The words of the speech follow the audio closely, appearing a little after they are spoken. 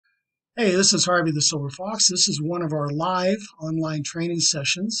Hey, this is Harvey the Silver Fox. This is one of our live online training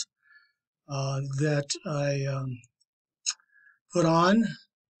sessions that I put on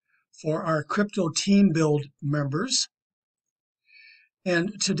for our crypto team build members.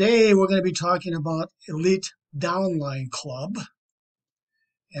 And today we're going to be talking about Elite Downline Club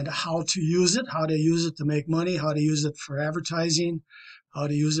and how to use it to make money, how to use it for advertising, how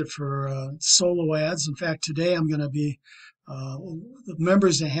to use it for solo ads. In fact, today I'm going to be the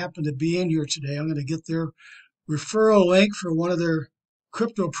members that happen to be in here today, I'm going to get their referral link for one of their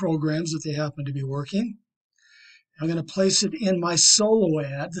crypto programs that they happen to be working. I'm going to place it in my solo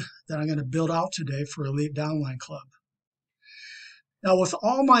ad that I'm going to build out today for Elite Downline Club. Now, with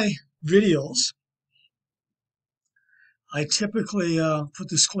all my videos, I typically put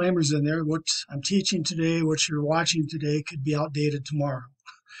disclaimers in there. What I'm teaching today, what you're watching today could be outdated tomorrow.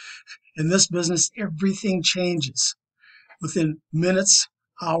 In this business, everything changes within minutes,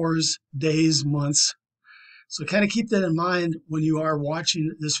 hours, days, months. So kind of keep that in mind when you are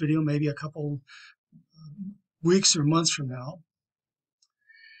watching this video, maybe a couple weeks or months from now.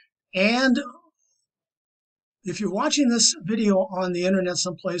 And if you're watching this video on the internet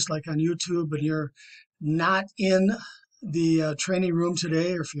someplace like on YouTube and you're not in the training room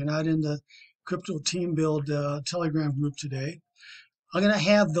today, or if you're not in the Crypto Team Build Telegram group today, I'm going to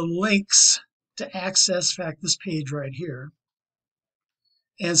have the links to access, in fact, this page right here,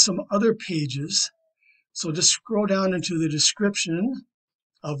 and some other pages. So just scroll down into the description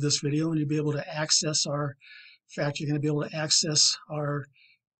of this video and you'll be able to access our, in fact, you're going to be able to access our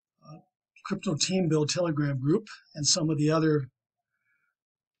Crypto Team Build Telegram group and some of the other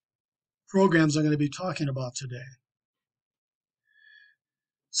programs I'm going to be talking about today.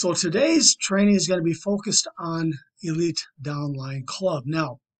 So today's training is going to be focused on Elite Downline Club.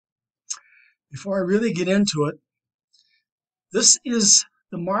 Now, before I really get into it, this is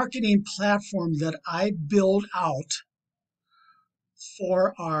the marketing platform that I build out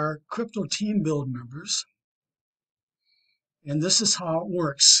for our Crypto Team Build members. And this is how it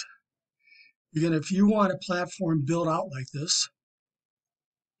works. If you want a platform built out like this,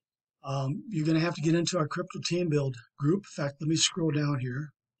 you're going to have to get into our Crypto Team Build group. In fact, let me scroll down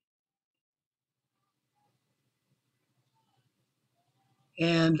here.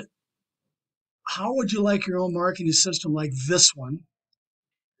 And how would you like your own marketing system like this one?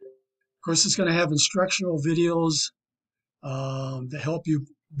 Of course, it's going to have instructional videos to help you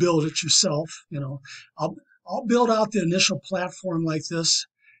build it yourself. I'll build out the initial platform like this,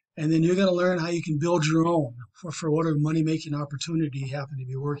 and then you're going to learn how you can build your own for whatever money-making opportunity you happen to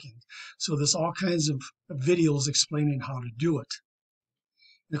be working. So there's all kinds of videos explaining how to do it.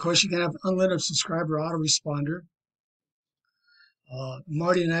 And of course, you can have unlimited subscriber autoresponder.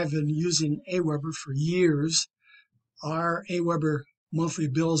 Marty and I have been using Aweber for years. Our Aweber monthly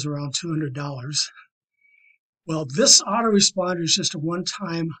bill is around $200. Well, this autoresponder is just a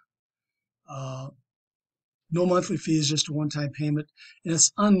one-time, no monthly fees, just a one-time payment, and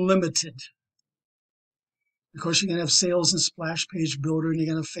it's unlimited. Of course, you're going to have sales and splash page builder, and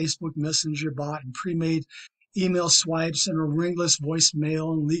you're going to have Facebook Messenger bot and pre-made email swipes and a ringless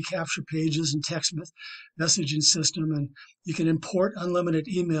voicemail and lead capture pages and text messaging system. And you can import unlimited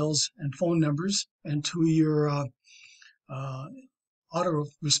emails and phone numbers into your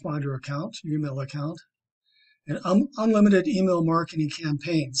autoresponder account, your email account, and unlimited email marketing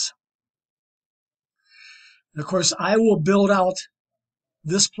campaigns. And of course, I will build out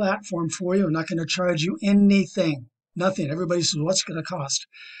this platform for you. I'm not going to charge you anything, nothing. Everybody says, what's it going to cost?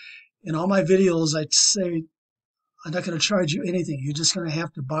 In all my videos, I say, I'm not going to charge you anything. You're just going to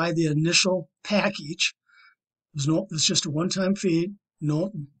have to buy the initial package. It's just a one-time fee,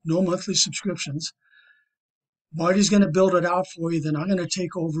 no monthly subscriptions. Marty's going to build it out for you. Then I'm going to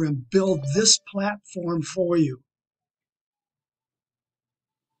take over and build this platform for you.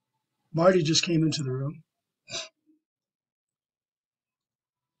 Marty just came into the room.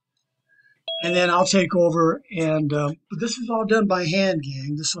 And then I'll take over. And but this is all done by hand,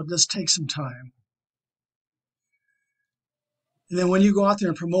 gang. This takes some time. And then when you go out there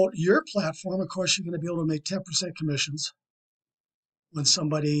and promote your platform, of course, you're going to be able to make 10% commissions when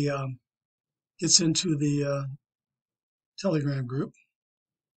somebody gets into the Telegram group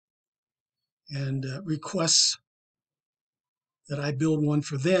and requests that I build one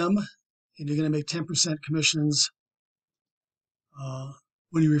for them. And you're going to make 10% commissions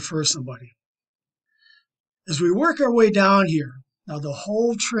when you refer somebody. As we work our way down here, now the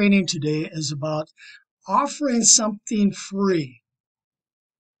whole training today is about offering something free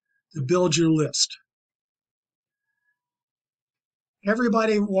to build your list.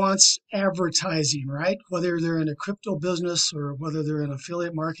 Everybody wants advertising, right? Whether they're in a crypto business or whether they're in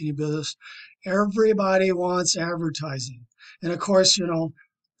affiliate marketing business, everybody wants advertising. And of course,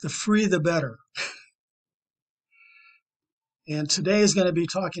 the free the better. And today is going to be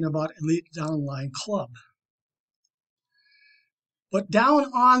talking about Elite Downline Club. But down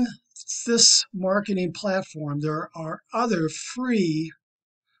on this marketing platform, there are other free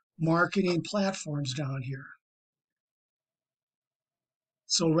marketing platforms down here.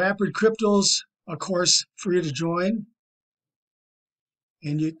 So Rapid Crypto's, of course, free to join.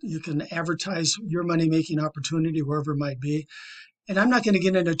 And you can advertise your money-making opportunity wherever it might be. And I'm not going to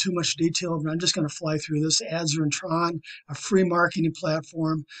get into too much detail, but I'm just going to fly through this. Ads are in Tron, a free marketing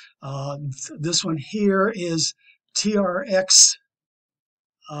platform. This one here is TRX.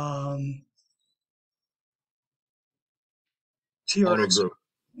 TRX, AutoGrow.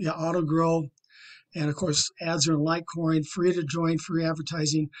 yeah, AutoGrow. And of course, ads are in Litecoin, free to join, free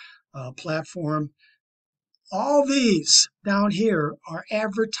advertising platform. All these down here are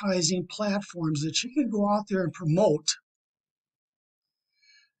advertising platforms that you can go out there and promote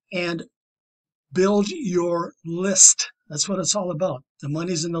and build your list. That's what it's all about. The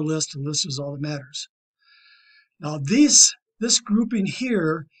money's in the list is all that matters. Now, this grouping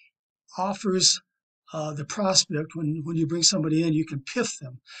here offers the prospect, when you bring somebody in, you can piff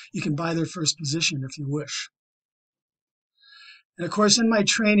them. You can buy their first position if you wish. And of course, in my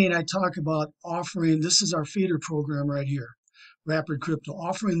training, I talk about offering, this is our feeder program right here, Rapid Crypto,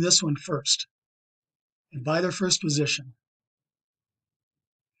 offering this one first and buy their first position.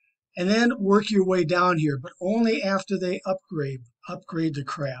 And then work your way down here, but only after they upgrade the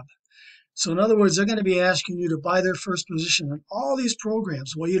crab. So in other words, they're going to be asking you to buy their first position in all these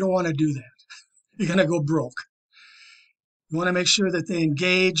programs. Well, you don't want to do that. You're going to go broke. You want to make sure that they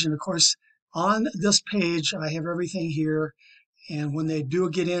engage. And of course, on this page, I have everything here. And when they do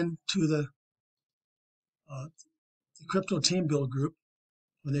get into the crypto team build group,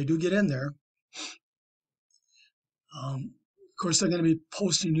 when they do get in there, of course, they're going to be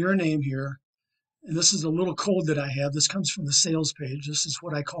posting your name here. And this is a little code that I have. This comes from the sales page. This is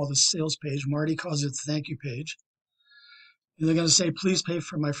what I call the sales page. Marty calls it the thank you page. And they're going to say, please pay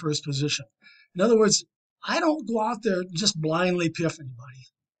for my first position. In other words, I don't go out there and just blindly piff anybody.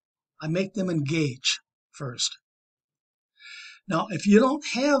 I make them engage first. Now, if you don't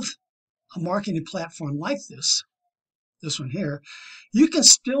have a marketing platform like this one here, you can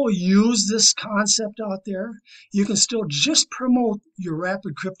still use this concept out there. You can still just promote your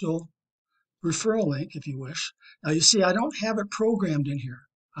Rapid Crypto referral link if you wish. Now, you see, I don't have it programmed in here.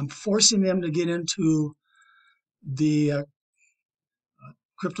 I'm forcing them to get into the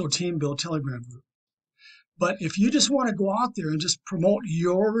Crypto Team Build Telegram group. But if you just want to go out there and just promote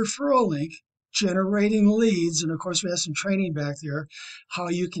your referral link, generating leads, and of course we have some training back there, how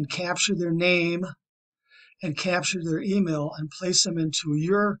you can capture their name and capture their email and place them into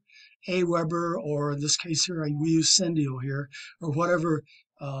your Aweber, or in this case here, we use Sendio here, or whatever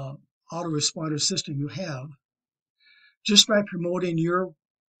autoresponder system you have, just by promoting your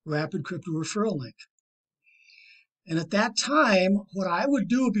Rapid Crypto referral link. And at that time, what I would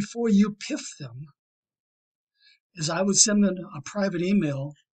do before you piff them is I would send them a private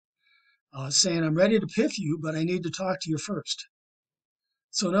email saying, I'm ready to piff you, but I need to talk to you first.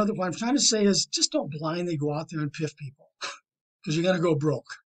 So what I'm trying to say is just don't blindly go out there and piff people because you're going to go broke.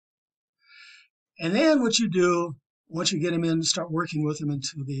 And then what you do, once you get them in, start working with them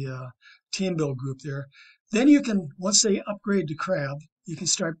into the team build group there, then you can, once they upgrade to crab, you can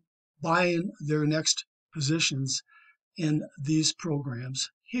start buying their next positions in these programs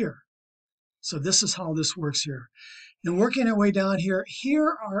here. So this is how this works here. And working our way down here,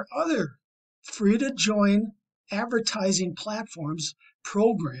 here are other free to join advertising platforms,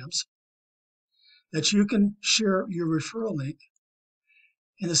 programs that you can share your referral link.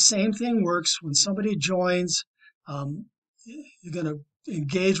 And the same thing works when somebody joins. You're going to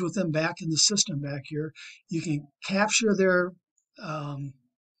engage with them back in the system back here. You can capture their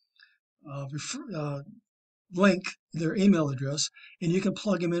link, their email address, and you can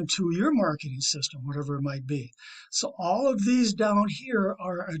plug them into your marketing system, whatever it might be. So all of these down here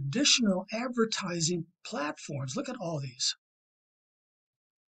are additional advertising platforms. Look at all these.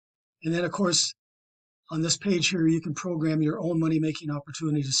 And then, of course, on this page here, you can program your own money-making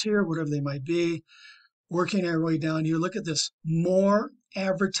opportunities here, whatever they might be. Working our way down here, look at this. More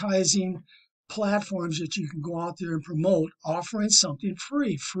advertising platforms that you can go out there and promote, offering something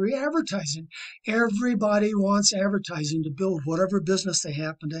free advertising. Everybody wants advertising to build whatever business they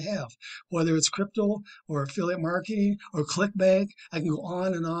happen to have, whether it's crypto or affiliate marketing or ClickBank. I can go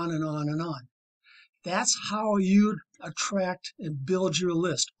on and on and on and on. That's how you attract and build your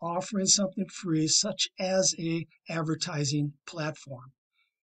list, offering something free, such as a advertising platform.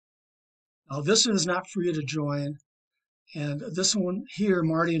 Now, this one is not free to join, and this one here,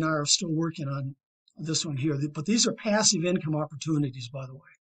 Marty and I are still working on this one here. But these are passive income opportunities, by the way,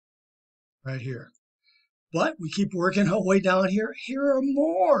 right here. But we keep working our way down here. Here are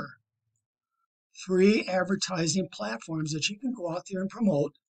more free advertising platforms that you can go out there and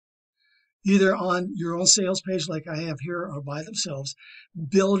promote, either on your own sales page like I have here or by themselves,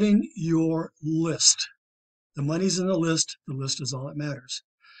 building your list. The money's in the list is all that matters.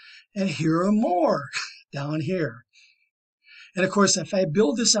 And here are more down here. And of course, if I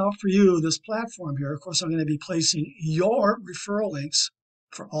build this out for you, this platform here, of course, I'm going to be placing your referral links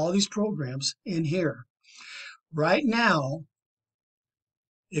for all these programs in here. Right now,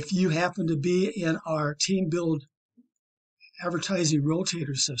 if you happen to be in our Team Build advertising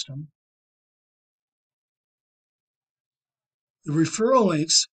rotator system, the referral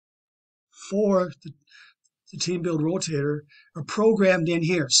links for the Team Build rotator are programmed in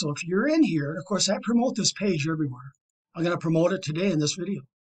here. So if you're in here, and of course, I promote this page everywhere. I'm going to promote it today in this video,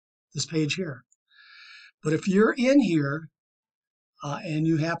 this page here. But if you're in here and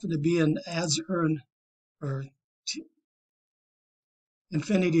you happen to be in Ads Earn or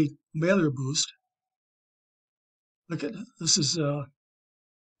Infinity Mailer Boost, look at this is,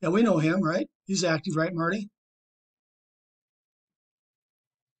 yeah, we know him, right? He's active, right, Marty?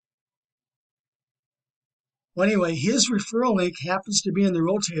 Well, anyway, his referral link happens to be in the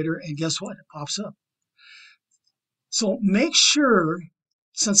rotator, and guess what? It pops up. So make sure,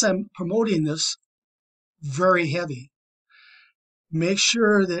 since I'm promoting this very heavy, make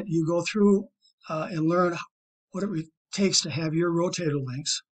sure that you go through and learn what it takes to have your rotator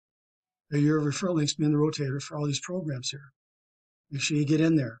links, or your referral links be in the rotator for all these programs here. Make sure you get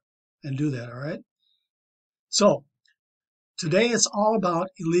in there and do that, all right? So today it's all about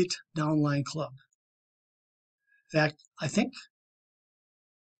Elite Downline Club. In fact, I think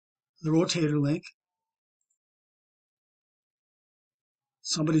the rotator link,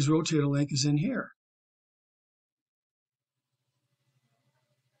 somebody's rotator link is in here.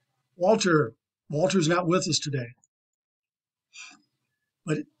 Walter's not with us today,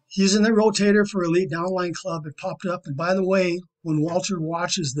 but he's in the rotator for Elite Downline Club. It popped up. And by the way, when Walter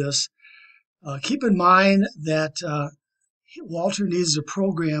watches this, keep in mind that Walter needs to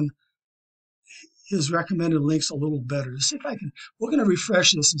program his recommended links a little better. See if I can, we're going to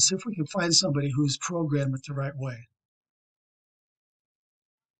refresh this and see if we can find somebody who's programmed it the right way.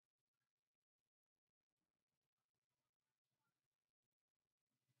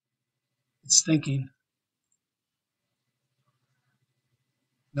 It's thinking.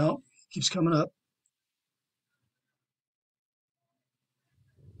 No, it keeps coming up.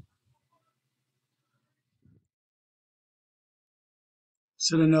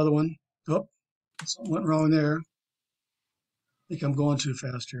 Set another one. Oh, something went wrong there. I think I'm going too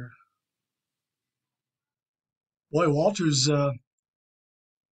fast here. Boy, Walter's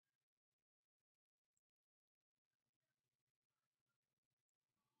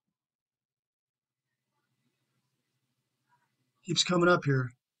keeps coming up here.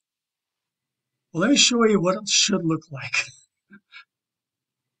 Well, let me show you what it should look like.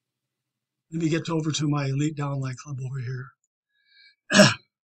 Let me get over to my Elite Downline Club over here.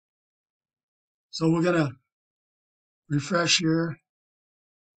 So we're going to refresh here.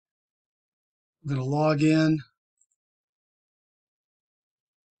 We're going to log in.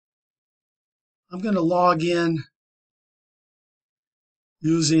 I'm going to log in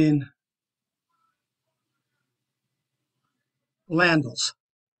using Landals.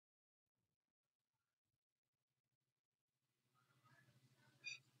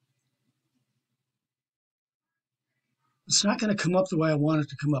 It's not going to come up the way I want it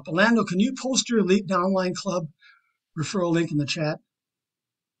to come up. Orlando, can you post your Elite Downline Club referral link in the chat?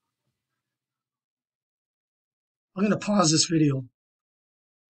 I'm going to pause this video.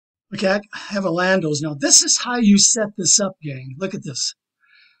 Okay, I have Orlando's now. This is how you set this up, gang. Look at this.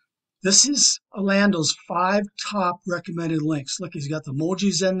 This is Orlando's 5 top recommended links. Look, he's got the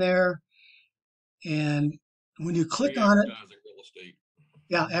emojis in there. And when you click on it, real estate.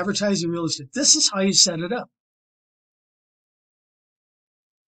 Yeah, advertising real estate. This is how you set it up.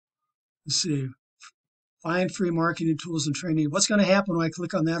 Let's see. Find free marketing tools and training. What's going to happen when I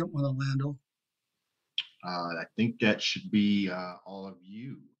click on that one, Orlando? I think that should be all of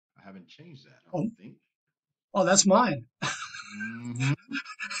you. I haven't changed that, I don't think. Oh, that's mine. Mm-hmm.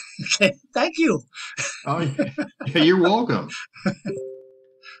 Okay, thank you. Oh, yeah, you're welcome.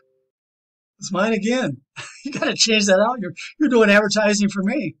 It's mine again. You got to change that out. You're doing advertising for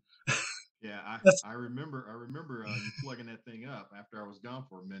me. Yeah, That's I remember you plugging that thing up after I was gone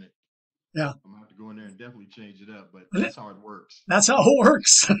for a minute. yeah. I'm gonna have to go in there and definitely change it up, but And that's how it works. that's how it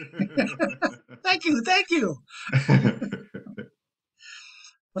works. Thank you, thank you.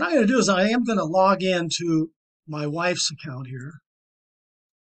 What I'm going to do is I am going to log into my wife's account here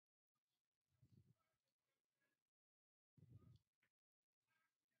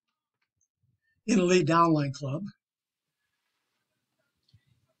in Elite Downline Club.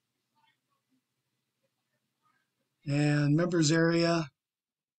 And members area.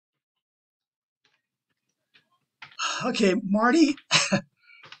 Okay, Marty,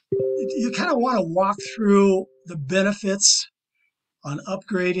 you kind of want to walk through the benefits on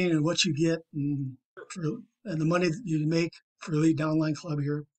upgrading and what you get for, and the money that you make for Elite Downline Club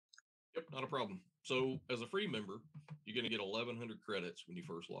here. Yep, not a problem. So as a free member, you're going to get 1,100 credits when you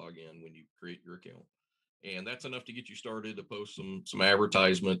first log in when you create your account, and that's enough to get you started to post some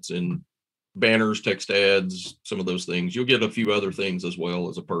advertisements and banners, text ads, some of those things. You'll get a few other things as well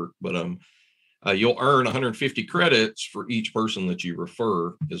as a perk, but you'll earn 150 credits for each person that you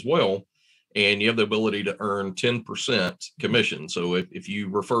refer as well. And you have the ability to earn 10% commission. So if you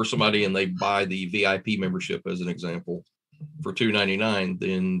refer somebody and they buy the VIP membership, as an example, for $2.99,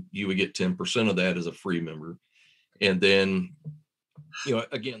 then you would get 10% of that as a free member. And then,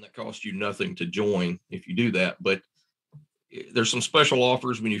 again, that costs you nothing to join if you do that. But there's some special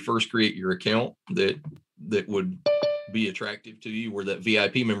offers when you first create your account that would be attractive to you, where that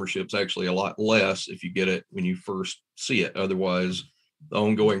VIP membership is actually a lot less if you get it when you first see it. Otherwise, the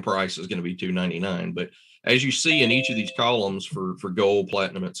ongoing price is going to be $2.99. But as you see in each of these columns for gold,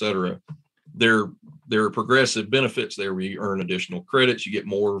 platinum, etc., there are progressive benefits there where you earn additional credits, you get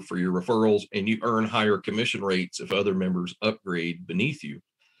more for your referrals, and you earn higher commission rates if other members upgrade beneath you.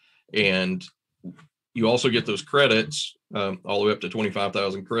 And you also get those credits all the way up to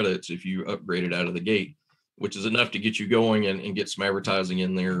 25,000 credits if you upgrade it out of the gate, which is enough to get you going and get some advertising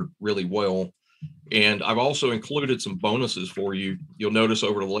in there really well. And I've also included some bonuses for you. You'll notice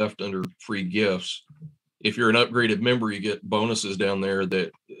over to the left under free gifts, if you're an upgraded member, you get bonuses down there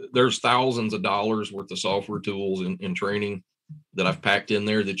that there's thousands of dollars worth of software tools and training that I've packed in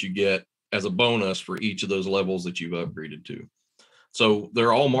there that you get as a bonus for each of those levels that you've upgraded to. So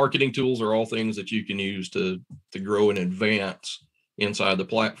they're all marketing tools, they're all things that you can use to grow and advance inside the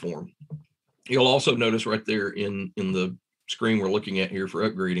platform. You'll also notice right there in the screen we're looking at here for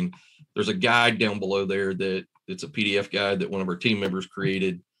upgrading, there's a guide down below there that it's a PDF guide that one of our team members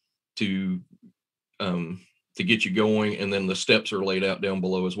created to get you going, and then the steps are laid out down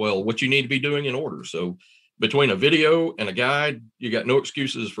below as well, what you need to be doing in order. So between a video and a guide, you got no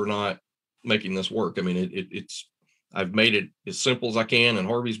excuses for not making this work. I mean, it's I've made it as simple as I can, and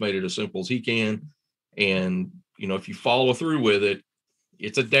Harvey's made it as simple as he can. And if you follow through with it,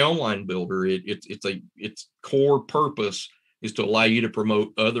 it's a downline builder. Its core purpose is to allow you to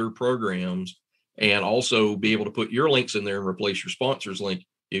promote other programs and also be able to put your links in there and replace your sponsor's link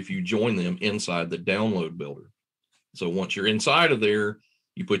if you join them inside the download builder. So once you're inside of there,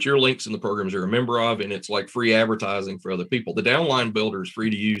 you put your links in the programs you're a member of, and it's like free advertising for other people. The downline builder is free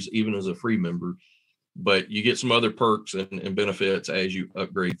to use even as a free member, but you get some other perks and benefits as you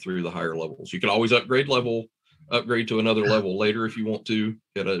upgrade through the higher levels. You can always upgrade to another level later if you want to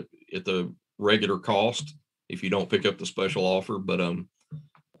at the regular cost if you don't pick up the special offer, but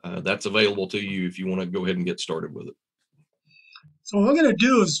that's available to you if you want to go ahead and get started with it. So what we're going to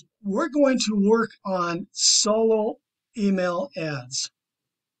do is we're going to work on solo email ads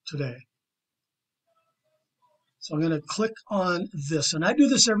today. So I'm going to click on this, and I do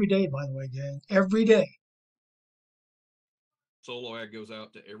this every day, by the way, gang, every day. Solo ad goes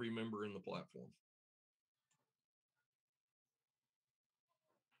out to every member in the platform.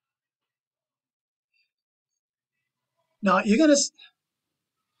 Now you're going to,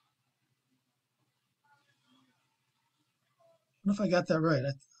 I don't know if I got that right.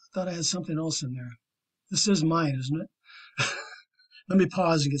 I thought I had something else in there. This is mine, isn't it? Let me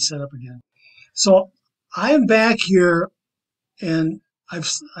pause and get set up again. So I am back here, and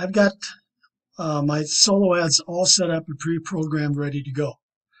I've got my solo ads all set up and pre-programmed, ready to go.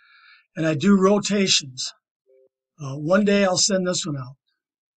 And I do rotations. One day I'll send this one out,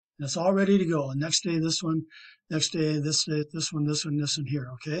 and it's all ready to go. And next day this one, next day this one, this one here.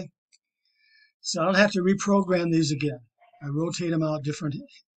 Okay. So I don't have to reprogram these again. I rotate them out, different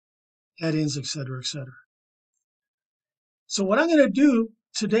headings, etc., etc. So what I'm going to do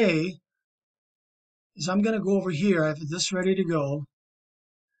today is I'm going to go over here. I have this ready to go.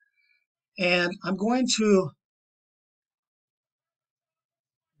 And I'm going to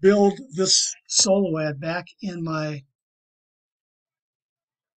build this solo ad back in my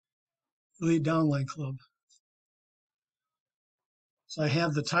Elite Downline Club. So I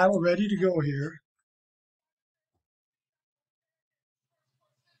have the title ready to go here.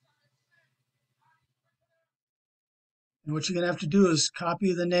 And what you're going to have to do is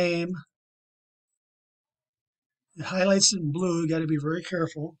copy the name. It highlights it in blue. You got to be very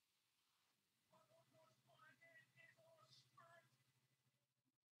careful.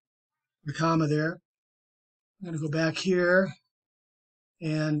 The comma there. I'm going to go back here.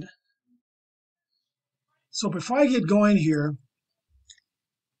 And so before I get going here,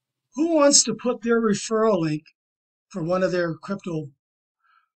 who wants to put their referral link for one of their crypto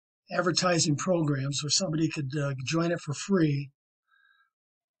advertising programs, where somebody could join it for free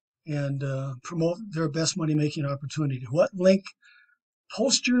and promote their best money making opportunity? What link?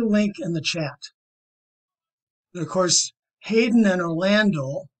 Post your link in the chat. And of course, Hayden and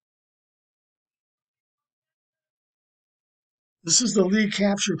Orlando, this is the lead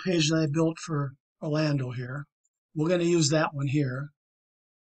capture page that I built for Orlando here. We're going to use that one here.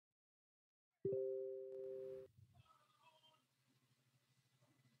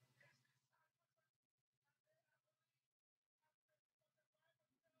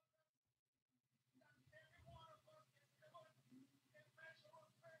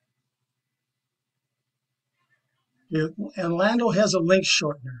 And Orlando has a link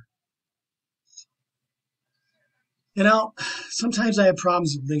shortener. You know, sometimes I have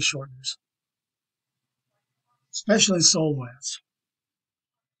problems with link shorteners, especially in solo ads.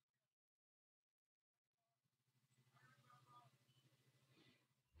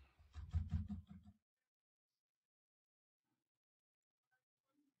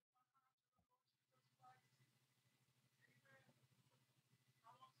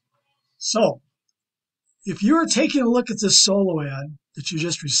 So, if you're taking a look at this solo ad that you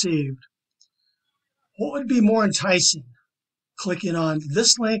just received, what would be more enticing? Clicking on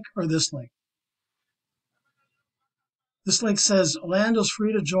this link or this link? This link says Orlando's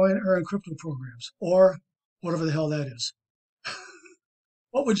free to join earn crypto programs, or whatever the hell that is.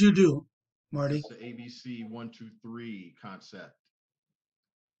 What would you do, Marty? That's the ABC 1, 2, 3 concept.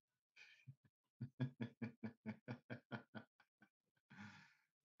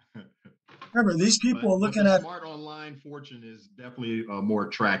 Remember, these people are looking the at smart online fortune is definitely more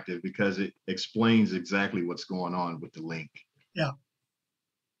attractive because it explains exactly what's going on with the link. Yeah.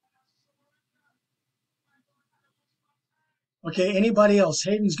 Okay, anybody else?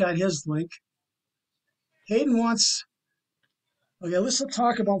 Hayden's got his link. Hayden wants, okay, let's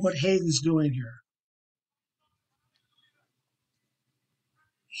talk about what Hayden's doing here.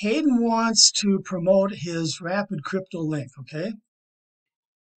 Hayden wants to promote his rapid crypto link, okay?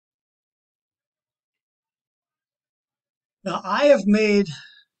 Now, I have made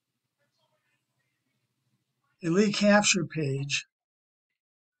a lead capture page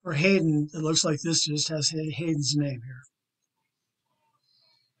for Hayden that looks like this, just has Hayden's name here.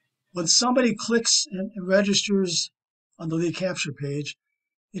 When somebody clicks and registers on the lead capture page,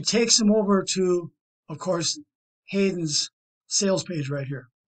 it takes them over to, of course, Hayden's sales page right here,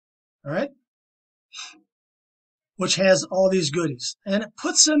 all right? Which has all these goodies. And it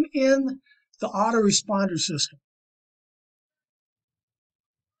puts them in the autoresponder system.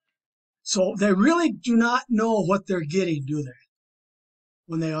 So they really do not know what they're getting, do they,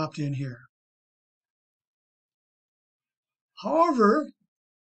 when they opt in here? However,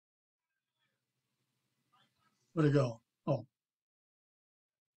 where'd it go? Oh.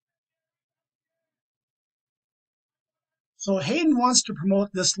 So Hayden wants to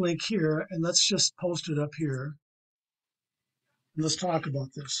promote this link here, and let's just post it up here. And let's talk about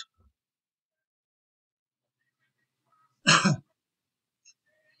this.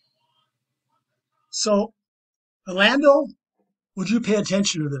 So, Orlando, would you pay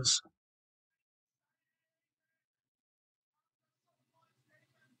attention to this?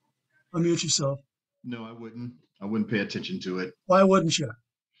 Unmute yourself. No, I wouldn't. I wouldn't pay attention to it. Why wouldn't you?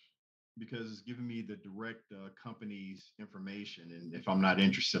 Because it's giving me the direct company's information. And if I'm not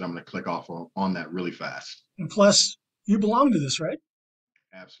interested, I'm going to click off on that really fast. And plus, you belong to this, right?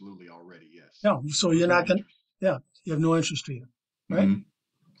 Absolutely already, yes. No, so you're not going to, yeah, you have no interest to you, right? Mm-hmm.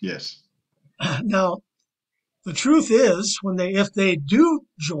 Yes. Now, the truth is, if they do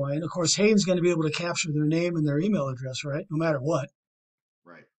join, of course, Hayden's going to be able to capture their name and their email address, right? No matter what.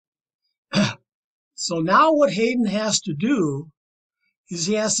 Right. So now what Hayden has to do is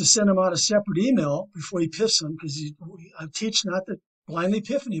he has to send them out a separate email before he piffs them, because I teach not to blindly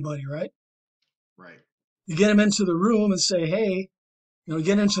piff anybody, right? Right. You get them into the room and say, hey,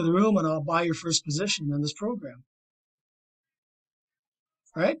 get into the room and I'll buy your first position in this program.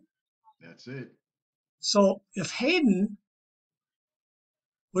 Right? That's it. So if Hayden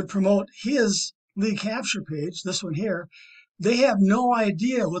would promote his lead capture page, this one here, they have no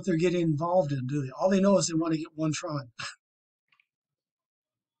idea what they're getting involved in, do they? All they know is they want to get one Tron.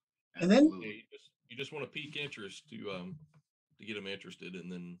 And then, Absolutely. Yeah, you just want to pique interest to get them interested,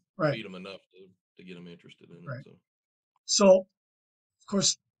 and then right, feed them enough to get them interested in right. it. So, of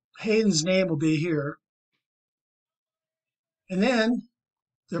course, Hayden's name will be here. And then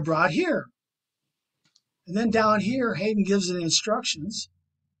they're brought here. And then down here, Hayden gives the instructions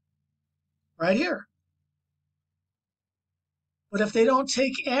right here. But if they don't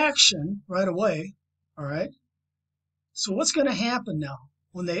take action right away, all right, so what's going to happen now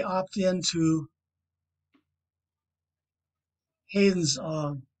when they opt into Hayden's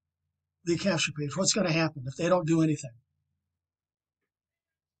lead capture page? What's going to happen if they don't do anything?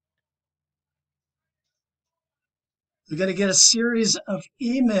 They're going to get a series of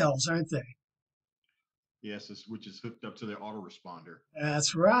emails, aren't they? Yes, which is hooked up to their autoresponder.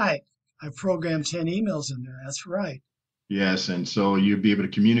 That's right. I programmed 10 emails in there. That's right. Yes, and so you'd be able to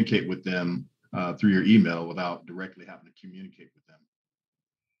communicate with them through your email without directly having to communicate with them.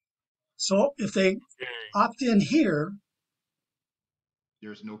 So if they opt in here,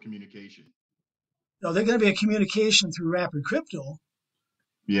 There's no communication. now they're going to be a communication through Rapid Crypto,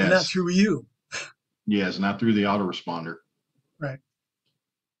 Yes. and not through you. Yes, not through the autoresponder. Right.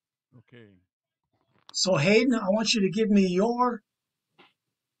 Okay. So Hayden, I want you to give me your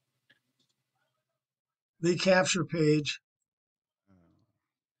lead capture page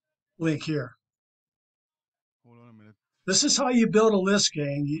link here. Hold on a minute. This is how you build a list,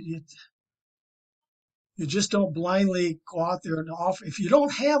 gang. You just don't blindly go out there and offer. If you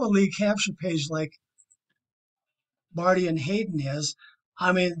don't have a lead capture page like Marty and Hayden has,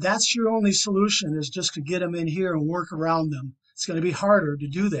 I mean, that's your only solution is just to get them in here and work around them. It's going to be harder to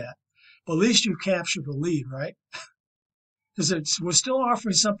do that, but at least you've captured the lead, right? Because we're still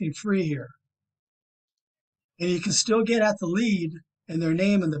offering something free here. And you can still get at the lead and their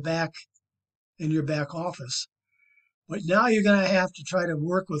name in the back in your back office. But now you're going to have to try to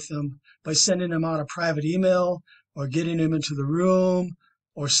work with them by sending them out a private email or getting them into the room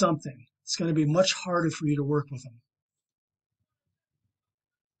or something. It's going to be much harder for you to work with them.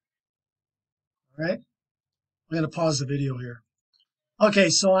 All right? I'm going to pause the video here. Okay,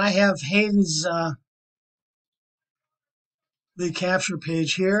 so I have Hayden's lead capture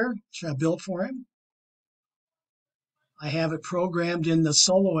page here, which I built for him. I have it programmed in the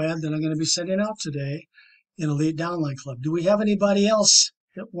solo ad that I'm going to be sending out today in Elite Downline Club. Do we have anybody else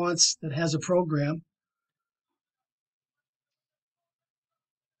that has a program?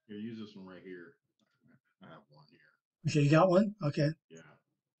 Here, use this one right here. I have one here. Okay, you got one? Okay. Yeah.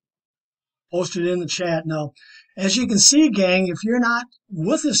 Post it in the chat. Now, as you can see, gang, if you're not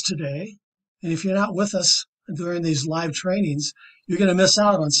with us today, and if you're not with us during these live trainings, you're going to miss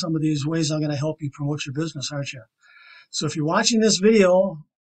out on some of these ways I'm going to help you promote your business, aren't you? So if you're watching this video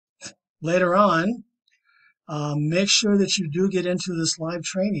later on, make sure that you do get into this live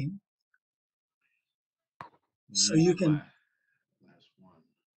training so you can last one.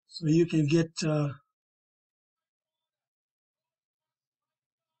 So you can get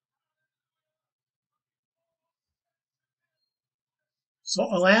so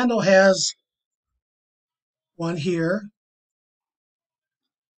Orlando has one here.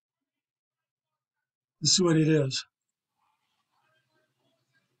 Let's see what it is.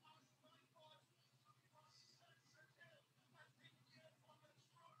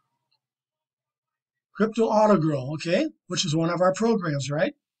 Crypto Auto Grow, okay, which is one of our programs,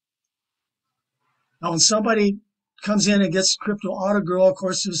 right? Now, when somebody comes in and gets Crypto Auto Grow, of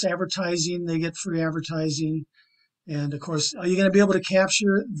course, there's advertising. They get free advertising. And, of course, are you going to be able to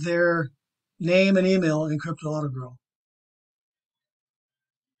capture their name and email in Crypto Auto Grow?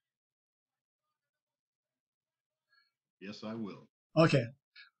 Yes, I will. Okay.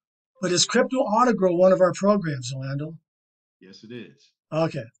 But is Crypto Auto Grow one of our programs, Orlando? Yes, it is.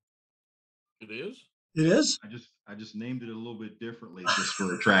 Okay. It is? It is? I just named it a little bit differently just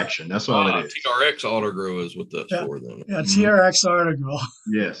for attraction. That's all it is. TRX Autogrow is what that's for then. Yeah, TRX Auto Grow.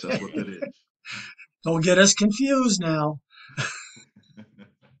 Yes, that's what that is. Don't get us confused now.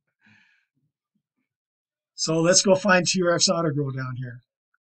 So let's go find TRX Auto Grow down here.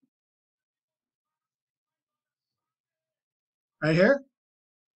 Right here?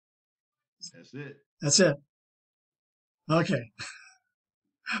 That's it. That's it. Okay.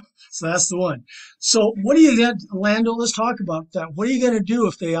 So that's the one. So what are you going to, Lando, let's talk about that. What are you going to do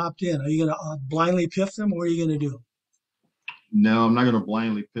if they opt in? Are you going to blindly piff them? What are you going to do? No, I'm not going to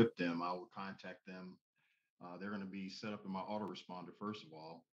blindly piff them. I will contact them. They're going to be set up in my autoresponder, first of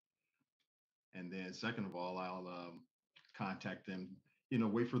all. And then second of all, I'll contact them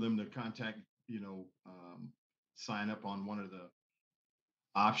wait for them to contact, sign up on one of the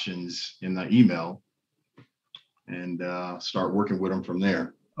options in the email and start working with them from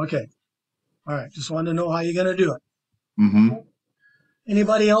there. Okay. All right. Just wanted to know how you're going to do it. Mm-hmm.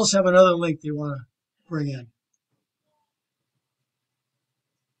 Anybody else have another link they want to bring in?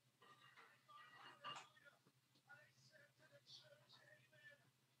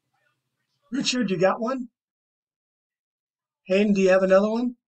 Richard, you got one? Hayden, do you have another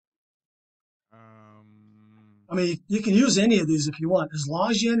one? I mean, you can use any of these if you want, as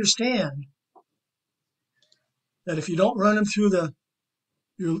long as you understand that if you don't run them through the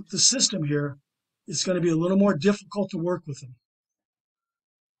system here, it's going to be a little more difficult to work with them.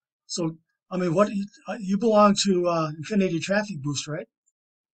 So, I mean, what you belong to Infinity Traffic Boost, right?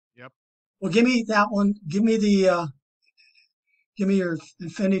 Yep. Well, give me that one. Give me your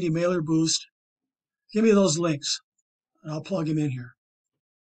Infinity Mailer Boost. Give me those links, and I'll plug them in here.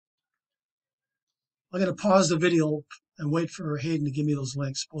 I'm going to pause the video and wait for Hayden to give me those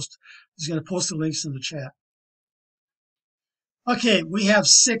links. He's going to post the links in the chat. Okay, we have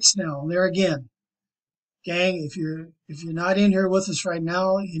 6 now. There again, gang. If you're not in here with us right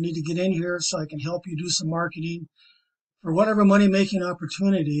now, you need to get in here so I can help you do some marketing for whatever money-making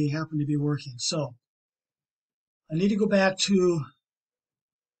opportunity you happen to be working. So I need to go back to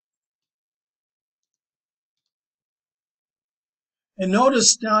and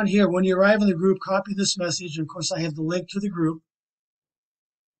notice down here when you arrive in the group, copy this message. And of course, I have the link to the group.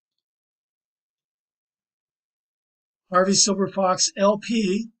 Harvey Silver Fox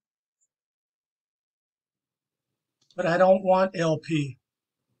LP, but I don't want LP.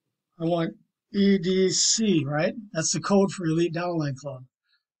 I want EDC, right? That's the code for Elite Downline Club.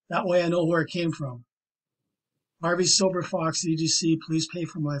 That way I know where it came from. Harvey Silver Fox EDC, please pay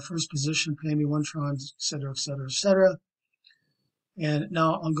for my first position, pay me 1 tron, etc., etc., etc. And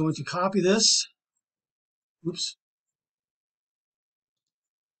now I'm going to copy this. Oops.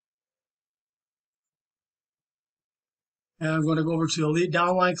 And I'm going to go over to Elite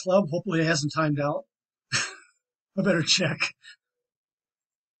Downline Club. Hopefully it hasn't timed out. I better check.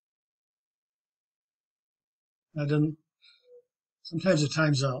 I didn't. Sometimes it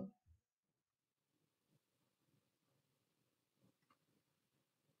times out.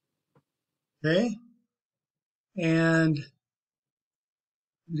 Okay. And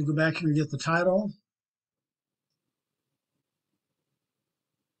I'm going to go back here and get the title.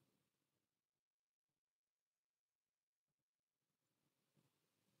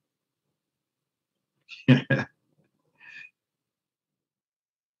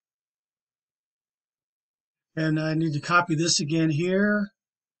 And I need to copy this again here.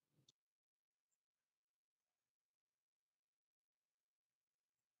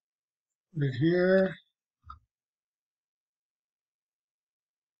 Put it here.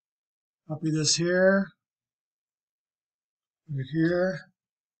 Copy this here. Put it here.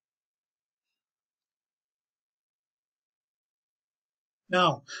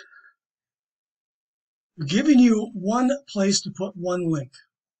 Now, we're giving you one place to put one link.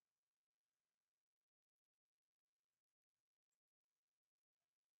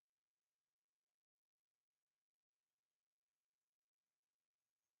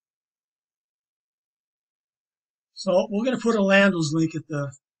 So we're going to put a Lando's link at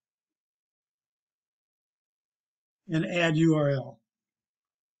and add URL.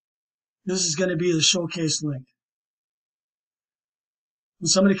 This is going to be the showcase link. When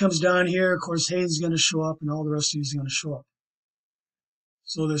somebody comes down here, of course, Hayden's going to show up and all the rest of you is going to show up.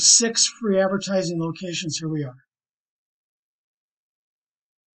 So there's 6 free advertising locations. Here we are.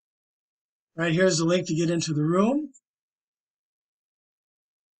 Right here's the link to get into the room.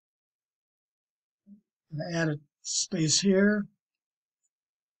 Add a space here.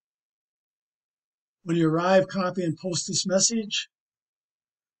 When you arrive, copy and post this message.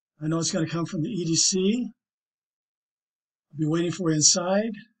 I know it's going to come from the EDC. I'll be waiting for you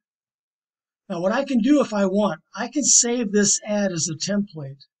inside. Now, what I can do if I want, I can save this ad as a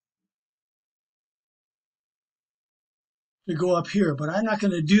template to go up here, but I'm not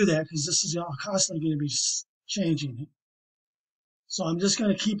going to do that because this is constantly going to be changing. So I'm just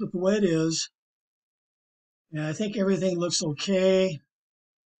going to keep it the way it is. And I think everything looks okay.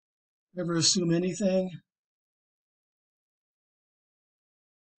 Never assume anything.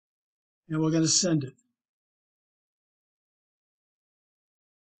 And we're going to send it.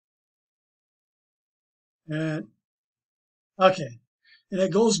 And okay. And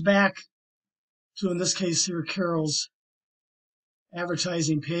it goes back to, in this case here, Carol's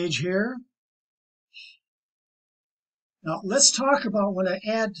advertising page here. Now, let's talk about when an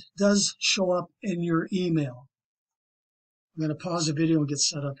ad does show up in your email. I'm going to pause the video and get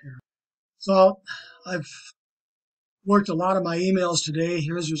set up here. So I've worked a lot of my emails today.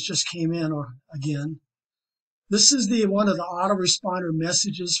 Here's what just came in again. This is one of the autoresponder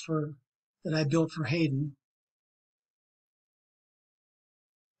messages that I built for Hayden.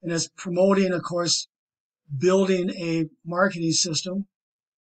 And it's promoting, of course, building a marketing system.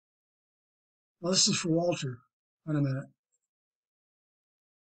 Well, this is for Walter. Wait a minute.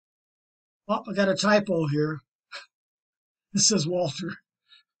 Oh, I got a typo here. This says Walter.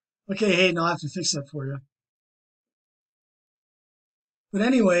 Okay, Hayden, I'll have to fix that for you. But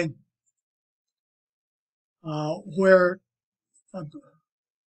anyway, where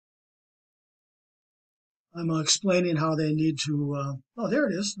I'm explaining how they need to, oh, there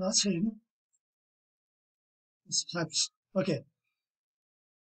it is. That's Hayden. Okay.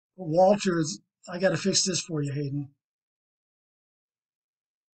 Walter, I got to fix this for you, Hayden.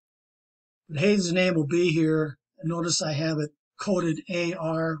 But Hayden's name will be here. And notice I have it coded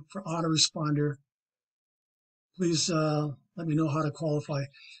AR for autoresponder. Please let me know how to qualify.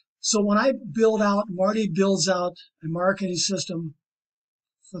 So when I Marty builds out a marketing system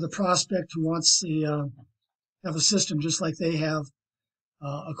for the prospect who wants to have a system just like they have.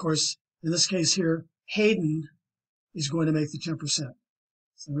 Of course, in this case here, Hayden is going to make the 10%.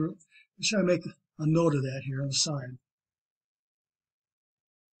 So I'm trying to make a note of that here on the side.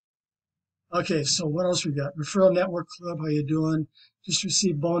 Okay, so what else we got? Referral Network Club, how you doing? Just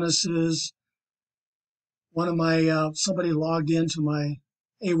received bonuses. One of my, somebody logged into my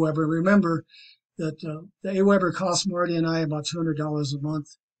Aweber. Remember that the Aweber costs Marty and I about $200 a month.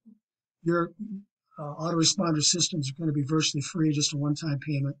 Your autoresponder systems are going to be virtually free, just a one-time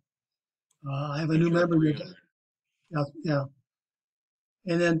payment. I have a new member. Yeah.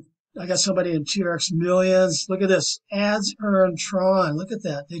 And then I got somebody in TRX Millions. Look at this. Ads earned Tron. Look at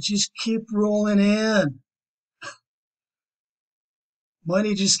that. They just keep rolling in.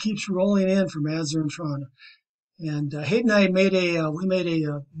 Money just keeps rolling in from Ads earned Tron. And Hayden and I made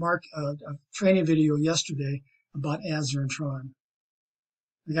a training video yesterday about Ads earned Tron.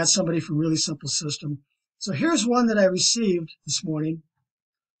 I got somebody from Really Simple System. So here's one that I received this morning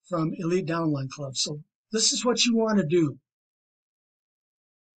from Elite Downline Club. So this is what you want to do.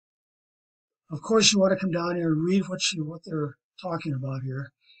 Of course, you want to come down here and read what they're talking about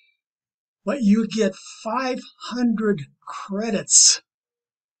here. But you get 500 credits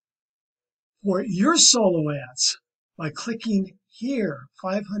for your solo ads by clicking here,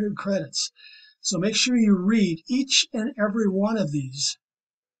 500 credits. So make sure you read each and every one of these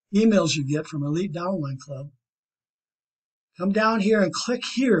emails you get from Elite Downline Club. Come down here and click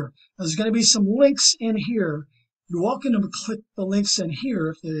here. There's going to be some links in here. You're welcome to click the links in here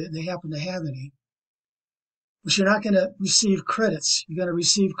if they happen to have any. But you're not going to receive credits. You're going to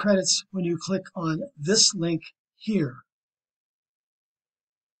receive credits when you click on this link here.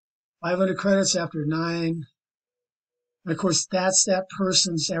 500 credits after 9. And of course, that's that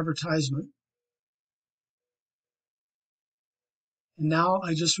person's advertisement. And now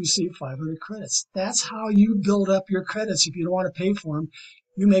I just received 500 credits. That's how you build up your credits. If you don't want to pay for them,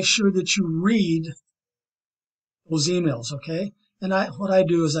 you make sure that you read those emails, okay? And what I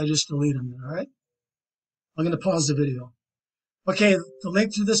do is I just delete them, all right? I'm going to pause the video. Okay, the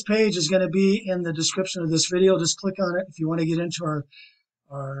link to this page is going to be in the description of this video. Just click on it if you want to get into our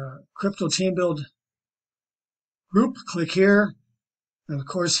crypto team build group. Click here. And of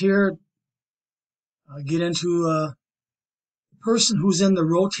course here, get into the person who's in the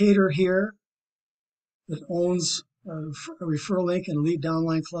rotator here that owns a referral link in Elite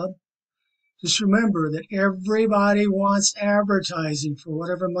Downline Club. Just remember that everybody wants advertising for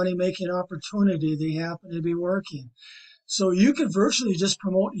whatever money-making opportunity they happen to be working. So you can virtually just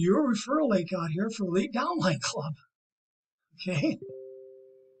promote your referral link out here for Elite Downline Club. Okay?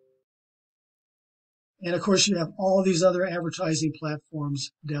 And of course, you have all these other advertising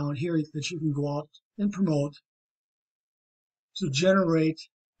platforms down here that you can go out and promote to generate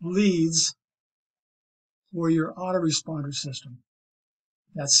leads for your autoresponder system.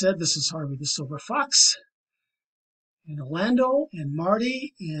 That said, this is Harvey the Silver Fox, and Orlando, and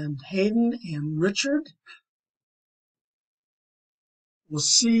Marty, and Hayden, and Richard.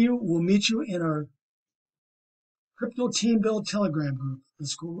 We'll meet you in our Crypto Team Build Telegram group.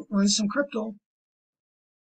 Let's go earn some crypto.